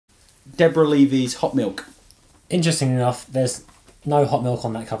Deborah Levy's Hot Milk. Interesting enough, there's no hot milk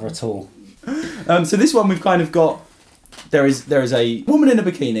on that cover at all. So this one we've kind of got. There is a woman in a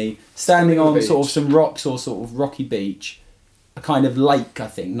bikini standing on sort of some rocks or sort of rocky beach. A kind of lake, I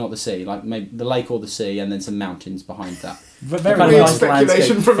think, not the sea, like maybe the lake or the sea, and then some mountains behind that. Very weird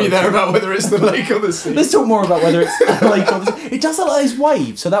speculation from you there about whether it's the lake or the sea. Let's talk more about whether it's the lake or the sea. It does look like there's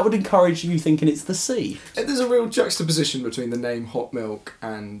waves, so that would encourage you thinking it's the sea. There's a real juxtaposition between the name Hot Milk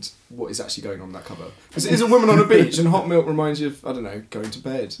and what is actually going on that cover. Because it is a woman on a beach, and Hot Milk reminds you of, I don't know, going to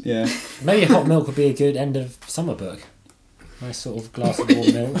bed. Yeah. Maybe Hot Milk would be a good end of summer book. Nice sort of glass of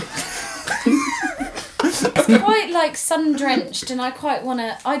warm milk. It's quite like sun-drenched, and I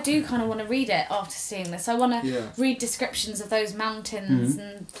do kind of want to read it after seeing this. I want to read descriptions of those mountains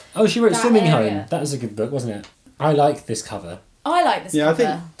and she wrote Swimming area. Home. That was a good book, wasn't it? I like this cover. I like this cover. I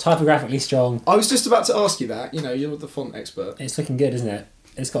think typographically strong. I was just about to ask you that. You know, you're the font expert. It's looking good, isn't it?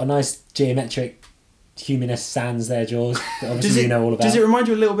 It's got a nice geometric humanist sans there, Jaws, that obviously you know all about. Does it remind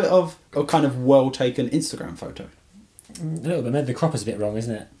you a little bit of a kind of well-taken Instagram photo? A little bit. Maybe the cropper's a bit wrong,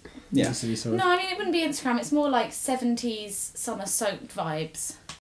 isn't it? Yeah. No, I mean, it wouldn't be Instagram. It's more like 70s summer soaked vibes.